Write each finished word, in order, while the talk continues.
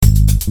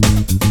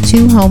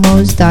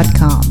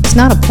twohomos.com. It's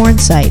not a porn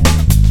site.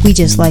 We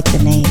just like the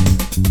name.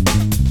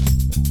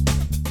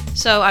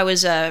 So I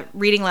was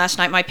reading last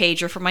night my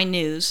pager for my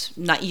news.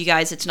 Not you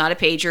guys, it's not a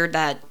pager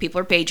that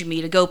people are paging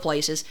me to go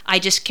places. I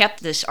just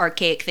kept this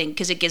archaic thing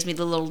because it gives me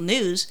the little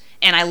news,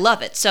 and I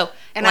love it. So,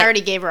 and I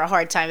already gave her a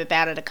hard time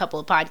about it a couple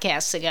of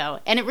podcasts ago.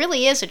 And it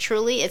really is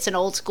it's an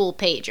old school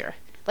pager.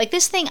 Like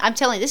this thing, I'm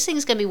telling you, this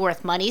thing's going to be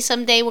worth money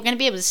someday. We're going to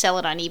be able to sell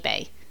it on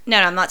eBay. No,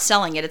 I'm not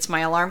selling it. It's my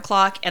alarm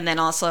clock, and then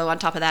also on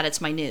top of that,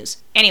 it's my news.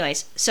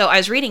 Anyways, so I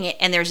was reading it,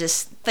 and there's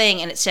this thing,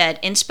 and it said,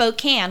 in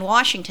Spokane,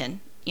 Washington,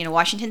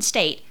 Washington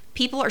State,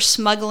 people are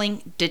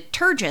smuggling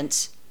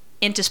detergents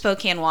into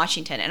Spokane,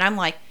 Washington. And I'm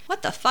like,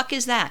 what the fuck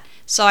is that?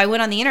 So I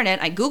went on the internet,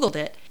 I Googled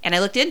it, and I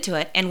looked into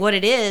it. And what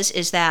it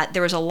is that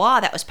there was a law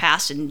that was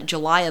passed in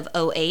July of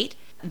 2008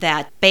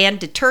 that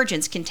banned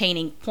detergents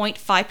containing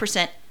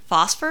 0.5%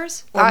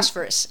 phosphorus.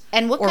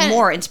 And what or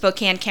more in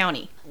Spokane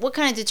County. What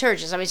kind of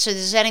detergents? I mean, so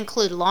does that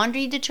include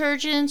laundry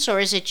detergents, or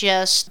is it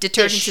just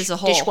detergents as a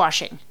whole?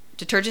 Dishwashing.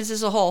 Detergents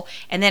as a whole.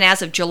 And then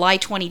as of July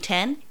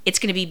 2010, it's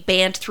going to be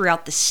banned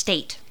throughout the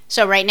state.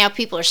 So right now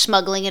people are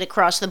smuggling it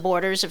across the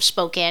borders of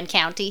Spokane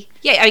County?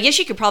 Yeah, I guess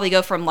you could probably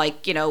go from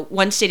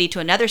one city to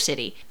another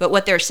city. But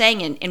what they're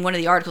saying in one of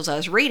the articles I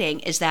was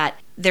reading is that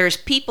there's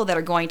people that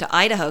are going to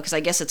Idaho, because I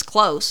guess it's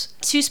close,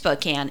 to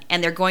Spokane,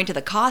 and they're going to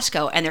the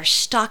Costco and they're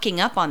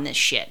stocking up on this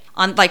shit,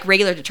 on like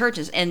regular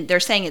detergents. And they're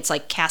saying it's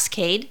like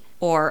Cascade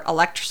or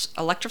Electrosol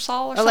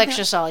or something?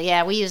 Electrosol,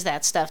 yeah, we use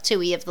that stuff too.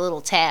 We have the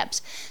little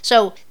tabs.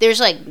 So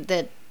there's like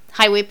the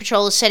Highway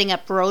Patrol is setting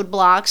up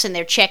roadblocks, and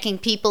they're checking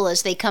people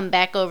as they come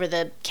back over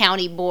the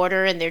county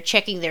border, and they're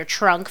checking their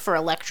trunk for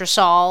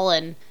Electrosol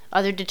and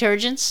other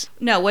detergents?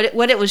 No, what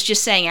it was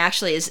just saying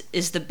actually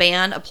is the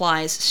ban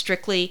applies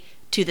strictly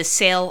to the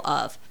sale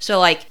of. So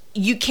like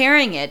you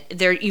carrying it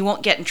there, you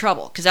won't get in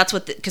trouble, because that's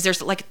what because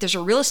there's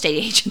a real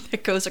estate agent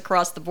that goes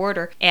across the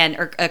border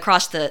or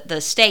across the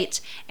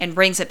states and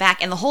brings it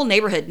back, and the whole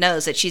neighborhood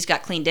knows that she's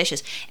got clean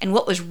dishes. And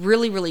what was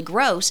really, really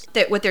gross,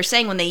 that what they're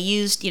saying when they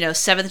used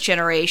 7th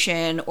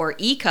generation or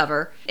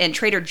E-Cover and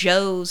Trader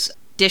Joe's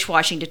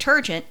dishwashing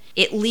detergent,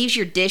 it leaves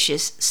your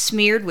dishes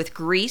smeared with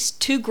grease,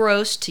 too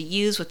gross to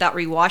use without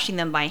rewashing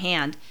them by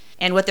hand.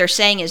 And what they're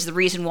saying is the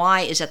reason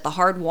why is that the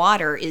hard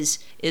water is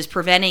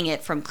preventing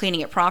it from cleaning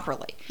it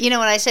properly. You know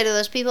what I say to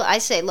those people? I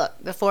say,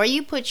 look, before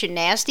you put your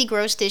nasty,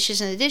 gross dishes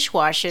in the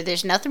dishwasher,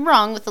 there's nothing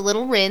wrong with a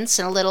little rinse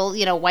and a little,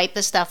 wipe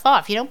the stuff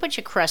off. You don't put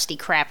your crusty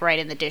crap right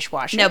in the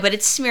dishwasher. No, but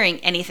it's smearing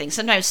anything.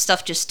 Sometimes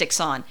stuff just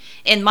sticks on.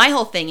 And my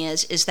whole thing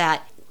is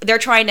that they're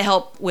trying to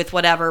help with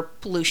whatever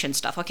pollution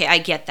stuff. Okay, I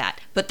get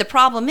that. But the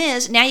problem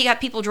is, now you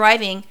got people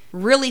driving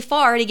really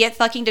far to get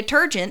fucking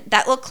detergent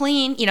that will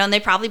clean, and they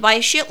probably buy a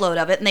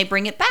shitload of it and they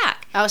bring it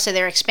back. Oh, so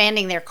they're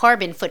expanding their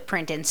carbon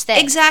footprint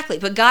instead. Exactly.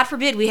 But God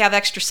forbid we have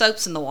extra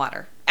soaps in the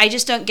water. I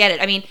just don't get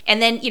it. I mean,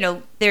 and then,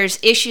 there's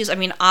issues,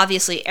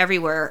 obviously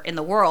everywhere in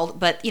the world,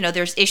 but,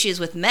 there's issues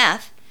with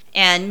meth,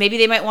 and maybe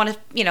they might want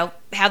to,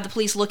 have the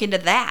police look into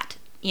that,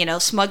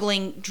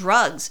 smuggling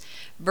drugs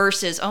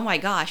versus, oh my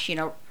gosh,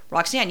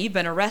 Roxanne, you've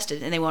been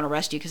arrested, and they won't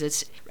arrest you because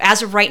it's,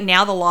 as of right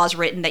now, the law is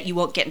written that you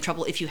won't get in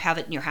trouble if you have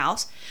it in your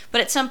house. But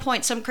at some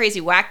point, some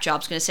crazy whack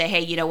job's going to say, hey,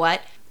 you know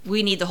what?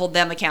 We need to hold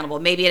them accountable.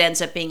 Maybe it ends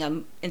up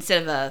being,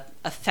 instead of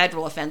a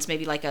federal offense,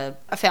 maybe like a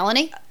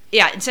felony?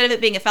 Yeah, instead of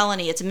it being a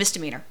felony, it's a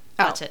misdemeanor.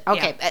 That's it.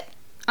 Okay. Yeah.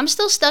 I'm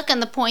still stuck on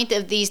the point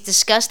of these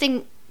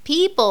disgusting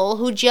people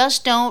who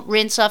just don't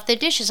rinse off their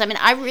dishes. I mean,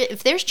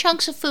 if there's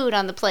chunks of food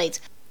on the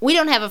plates, we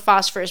don't have a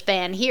phosphorus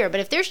ban here,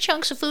 but if there's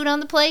chunks of food on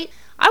the plate,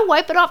 I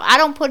wipe it off. I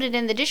don't put it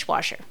in the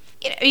dishwasher.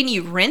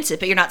 You rinse it,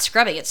 but you're not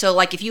scrubbing it. So,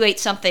 like, if you ate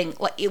something,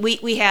 like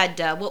we had,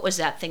 what was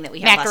that thing that we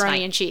had last night?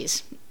 Macaroni and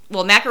cheese.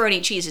 Well, macaroni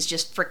and cheese is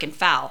just freaking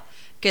foul.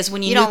 Because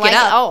when you nuke it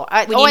up,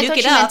 I thought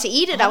you meant to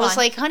eat it. I was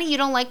like, honey, you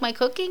don't like my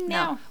cooking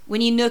now? No.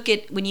 When you nuke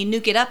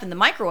it up in the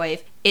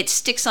microwave, it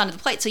sticks onto the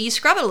plate. So you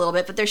scrub it a little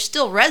bit, but there's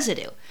still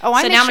residue. Oh,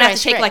 I So make now I'm sure gonna I have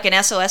to take scrape. like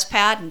an SOS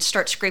pad and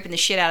start scraping the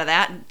shit out of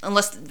that,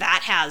 unless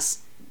that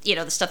has,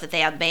 the stuff that they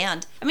have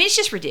banned. I mean, it's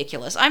just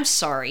ridiculous. I'm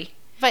sorry.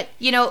 But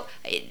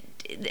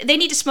they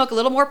need to smoke a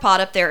little more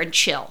pot up there and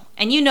chill.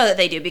 And you know that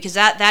they do, because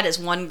that is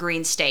one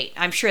green state.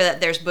 I'm sure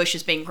that there's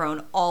bushes being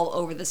grown all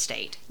over the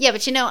state. Yeah,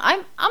 but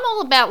I'm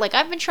all about, like,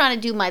 I've been trying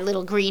to do my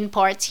little green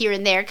parts here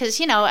and there, because,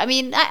 I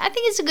think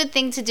it's a good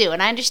thing to do.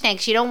 And I understand,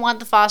 because you don't want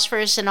the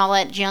phosphorus and all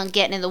that junk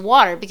getting in the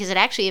water, because it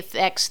actually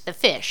affects the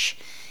fish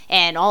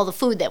and all the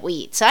food that we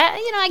eat. So, I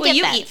get that. Well,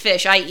 you eat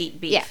fish, I eat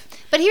beef. Yeah.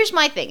 But here's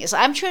my thing, is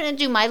I'm trying to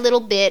do my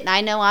little bit, and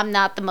I know I'm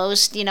not the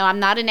most, I'm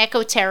not an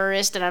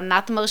eco-terrorist, and I'm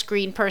not the most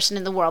green person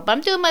in the world, but I'm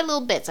doing my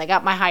little bits. I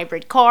got my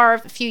hybrid car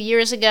a few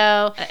years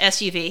ago.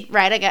 SUV.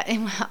 Right, I got,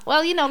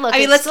 well, look, I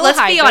mean, let's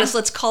be honest,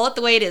 let's call it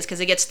the way it is, because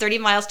it gets 30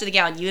 miles to the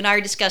gallon. You and I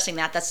are discussing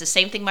that. That's the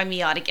same thing my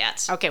Miata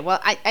gets. Okay, well,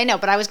 I know,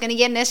 but I was going to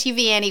get an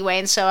SUV anyway,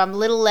 and so I'm a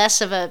little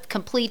less of a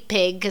complete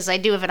pig, because I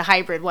do have a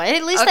hybrid one.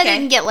 At least I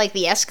didn't get, like,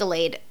 the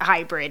Escalade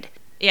hybrid.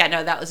 Yeah,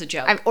 no, that was a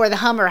joke. Or the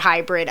Hummer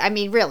hybrid. I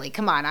mean, really,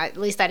 come on. At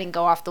least I didn't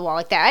go off the wall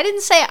like that. I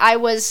didn't say I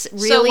was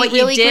really, so what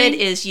really you did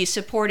green. is you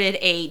supported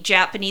a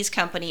Japanese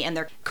company and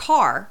their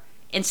car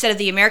instead of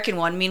the American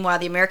one. Meanwhile,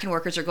 the American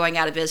workers are going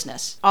out of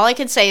business. All I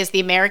can say is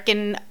the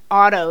American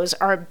autos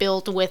are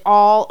built with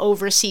all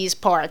overseas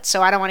parts,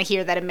 so I don't want to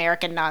hear that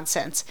American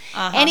nonsense.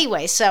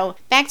 Anyway, so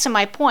back to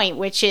my point,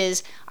 which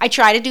is I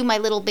try to do my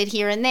little bit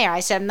here and there. I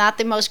said I'm not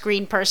the most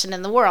green person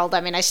in the world.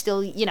 I mean, I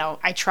still,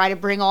 I try to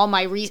bring all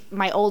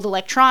my old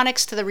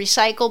electronics to the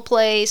recycle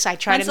place. I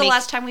try When's the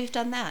last time we've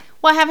done that?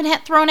 Well, I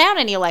haven't thrown out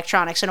any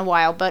electronics in a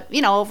while, but,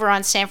 over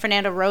on San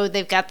Fernando Road,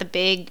 they've got the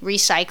big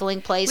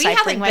recycling place. We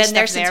haven't been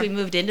there since we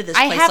moved into this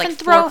place, like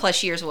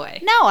 4+ years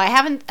away. No, I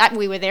haven't.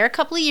 We were there a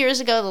couple of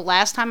years ago. The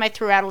last time I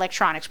threw out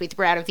electronics, we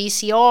threw out a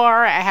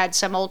VCR. I had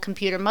some old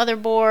computer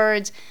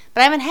motherboards,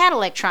 but I haven't had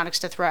electronics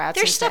to throw out.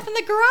 There's stuff in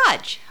the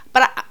garage.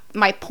 But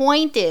my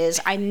point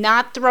is, I'm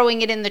not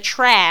throwing it in the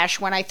trash.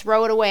 When I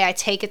throw it away, I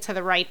take it to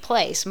the right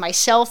place. My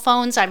cell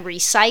phones, I'm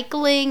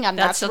recycling. I'm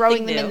not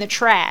throwing them in the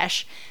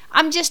trash.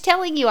 I'm just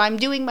telling you, I'm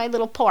doing my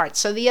little part.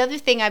 So the other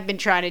thing I've been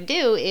trying to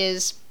do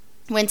is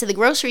went to the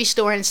grocery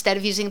store, instead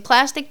of using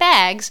plastic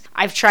bags,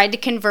 I've tried to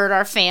convert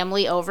our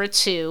family over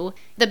to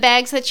the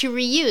bags that you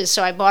reuse.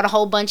 So I bought a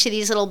whole bunch of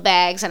these little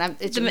bags, and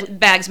it's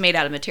bags made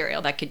out of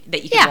material that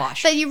you can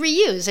wash. That you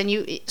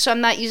reuse, so I'm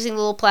not using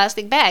little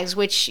plastic bags,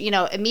 which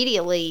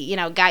immediately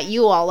got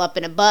you all up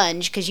in a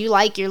bunch because you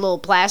like your little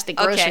plastic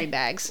grocery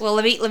bags. Well,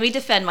 let me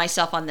defend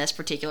myself on this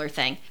particular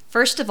thing.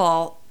 First of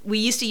all, we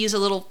used to use a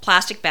little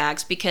plastic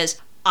bags because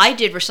I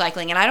did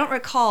recycling, and I don't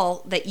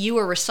recall that you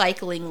were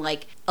recycling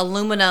like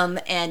aluminum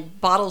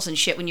and bottles and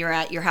shit when you were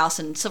at your house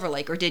in Silver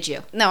Lake, or did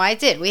you? No, I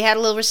did. We had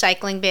a little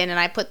recycling bin, and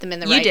I put them in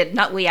the right... You did,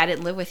 not we. I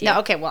didn't live with you. No,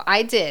 okay, well,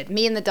 I did.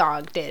 Me and the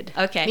dog did.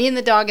 Okay. Me and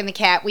the dog and the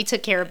cat, we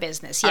took care of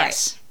business, yes. All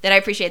right. Then I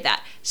appreciate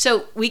that.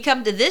 So we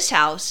come to this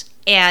house,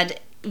 and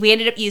we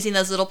ended up using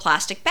those little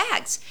plastic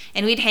bags,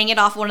 and we'd hang it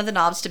off one of the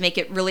knobs to make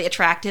it really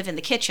attractive in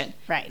the kitchen.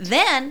 Right.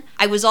 Then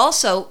I was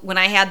also, when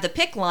I had the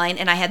PICC line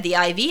and I had the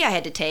IV I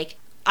had to take,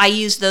 I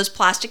used those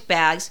plastic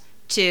bags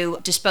to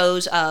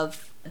dispose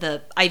of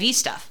the IV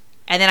stuff.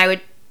 And then I would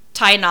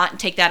tie a knot and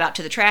take that out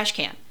to the trash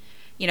can,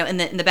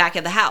 in the back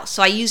of the house.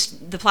 So I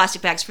used the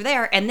plastic bags for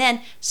there. And then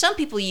some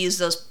people use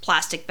those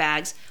plastic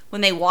bags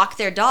when they walk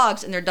their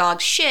dogs and their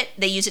dogs shit,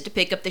 they use it to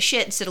pick up the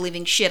shit instead of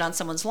leaving shit on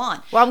someone's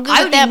lawn. Well, I'm good I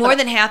with would that, be more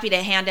than happy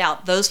to hand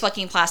out those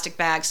fucking plastic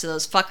bags to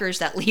those fuckers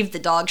that leave the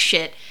dog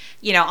shit,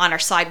 on our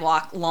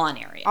sidewalk lawn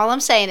area. All I'm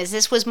saying is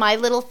this was my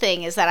little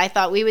thing, is that I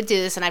thought we would do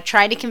this, and I've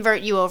tried to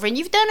convert you over, and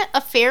you've done a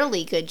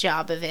fairly good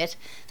job of it.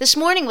 This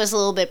morning was a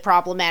little bit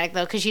problematic,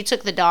 though, because you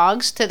took the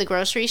dogs to the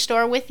grocery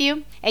store with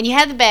you, and you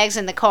had the bags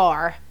in the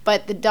car,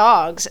 but the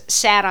dogs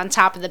sat on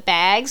top of the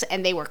bags,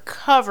 and they were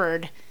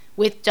covered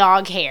with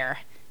dog hair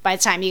by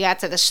the time you got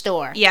to the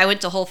store. Yeah, I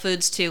went to Whole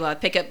Foods to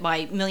pick up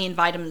my million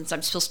vitamins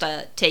I'm supposed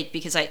to take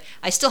because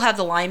I still have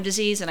the Lyme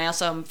disease, and I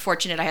also am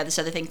fortunate I have this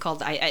other thing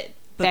called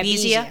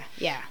Babesia.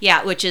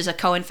 Yeah, which is a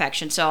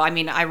co-infection. So,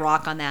 I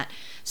rock on that.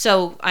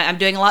 So, I'm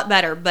doing a lot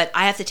better, but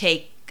I have to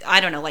take,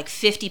 like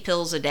 50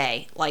 pills a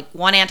day, like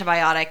one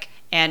antibiotic,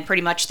 and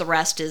pretty much the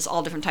rest is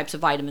all different types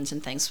of vitamins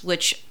and things,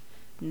 which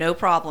no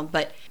problem.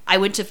 But I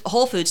went to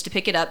Whole Foods to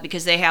pick it up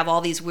because they have all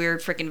these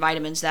weird freaking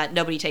vitamins that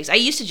nobody takes. I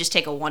used to just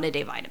take a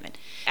 1-a-day vitamin.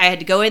 I had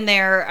to go in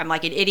there. I'm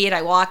like an idiot.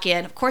 I walk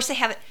in. Of course they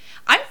have it.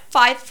 I'm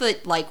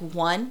 5'1",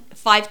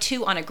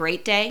 5'2" on a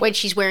great day. Wait,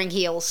 she's wearing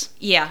heels.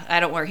 Yeah, I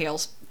don't wear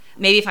heels.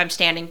 Maybe if I'm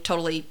standing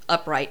totally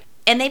upright.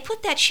 And they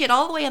put that shit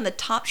all the way on the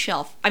top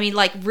shelf.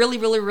 Like really,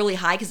 really, really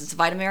high because it's a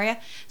vitamin area.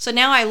 So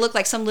now I look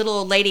like some little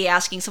old lady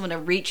asking someone to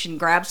reach and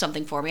grab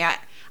something for me.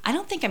 I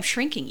don't think I'm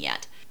shrinking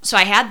yet. So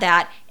I had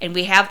that, and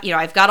we have,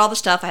 I've got all the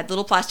stuff. I had the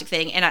little plastic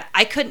thing, and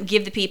I couldn't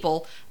give the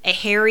people a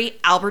Harry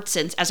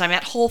Albertsons, as I'm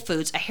at Whole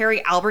Foods, a Harry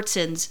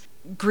Albertsons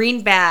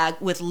green bag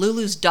with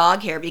Lulu's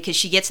dog hair because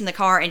she gets in the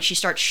car and she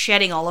starts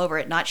shedding all over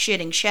it, not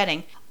shitting,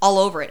 shedding all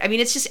over it.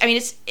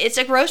 It's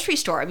a grocery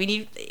store.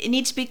 It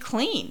needs to be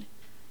clean,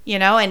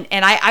 and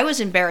I was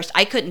embarrassed.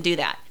 I couldn't do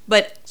that.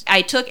 But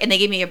I took, and they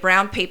gave me a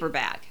brown paper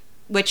bag,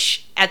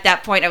 which at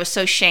that point I was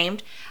so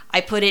shamed. I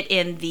put it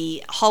in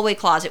the hallway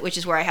closet, which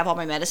is where I have all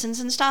my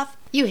medicines and stuff.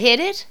 You hid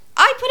it?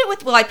 I put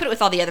it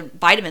with all the other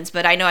vitamins,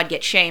 but I know I'd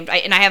get shamed.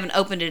 And I haven't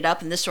opened it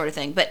up and this sort of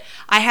thing, but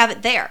I have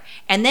it there.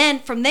 And then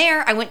from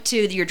there, I went to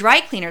your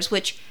dry cleaners,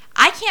 which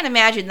I can't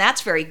imagine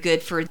that's very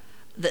good for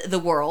the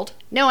world.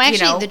 No,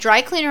 actually, the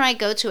dry cleaner I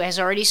go to has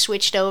already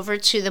switched over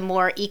to the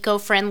more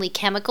eco-friendly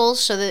chemicals.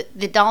 So the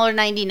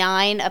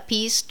 $1.99 a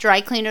piece dry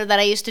cleaner that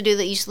I used to do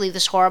that used to leave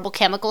this horrible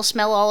chemical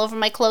smell all over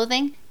my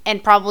clothing,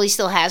 and probably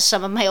still has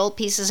some of my old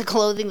pieces of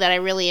clothing that I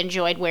really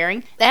enjoyed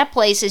wearing. That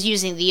place is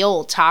using the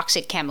old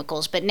toxic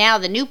chemicals, but now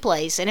the new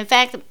place, and in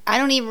fact, I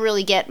don't even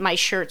really get my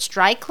shirts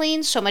dry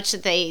cleaned so much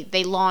that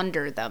they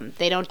launder them.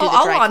 They don't do the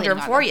dry cleaning. I'll launder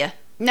them for you.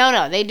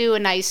 No, they do a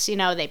nice,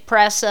 they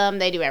press them,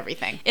 they do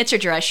everything. It's her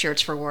dress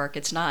shirts for work.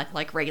 It's not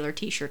like regular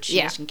t-shirts. She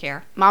doesn't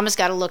care. Mama's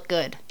got to look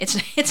good.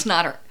 It's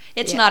not her.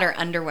 It's not her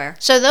underwear.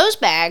 So those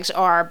bags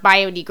are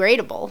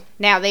biodegradable.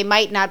 Now, they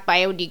might not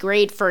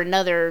biodegrade for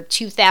another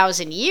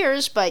 2,000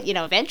 years, but,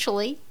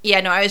 eventually.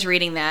 Yeah, no, I was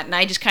reading that, and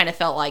I just kind of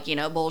felt like,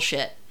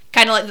 bullshit.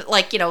 Kind of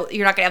like, you're not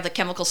going to have the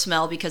chemical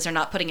smell because they're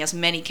not putting as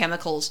many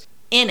chemicals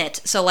in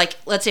it. So, like,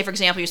 let's say, for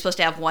example, you're supposed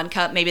to have 1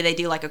 cup. Maybe they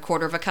do like a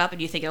quarter of a cup,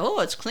 and you think, oh,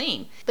 it's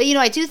clean. But,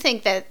 I do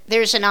think that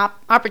there's an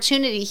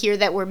opportunity here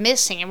that we're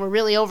missing and we're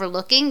really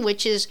overlooking,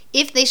 which is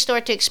if they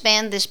start to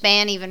expand this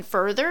ban even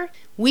further,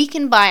 we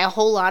can buy a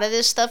whole lot of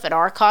this stuff at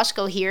our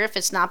Costco here if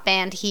it's not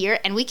banned here,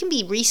 and we can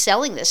be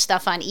reselling this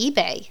stuff on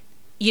eBay.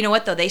 You know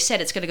what, though? They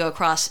said it's going to go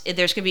across.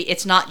 There's going to be.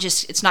 It's not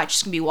just going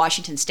to be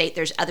Washington State.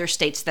 There's other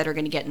states that are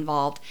going to get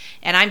involved.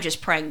 And I'm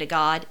just praying to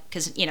God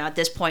because at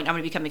this point I'm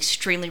going to become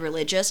extremely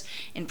religious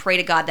and pray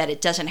to God that it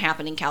doesn't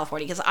happen in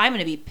California because I'm going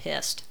to be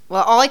pissed.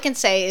 Well, all I can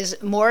say is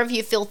more of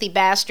you filthy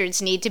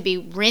bastards need to be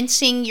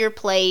rinsing your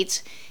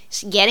plates,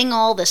 getting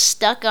all the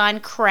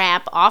stuck-on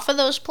crap off of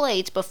those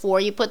plates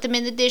before you put them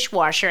in the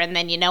dishwasher. And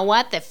then you know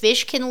what? The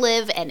fish can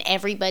live and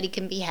everybody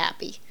can be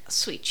happy.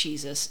 Sweet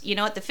Jesus. You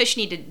know what? The fish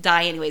need to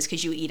die anyways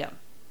because you eat them.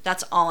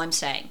 That's all I'm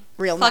saying.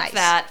 Real nice. Fuck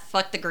that.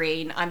 Fuck the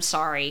green. I'm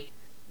sorry.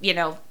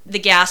 The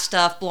gas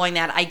stuff, blowing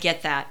that, I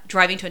get that.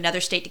 Driving to another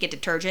state to get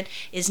detergent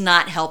is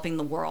not helping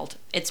the world.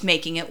 It's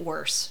making it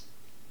worse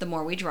the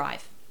more we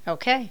drive.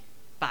 Okay.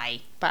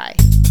 Bye. Bye.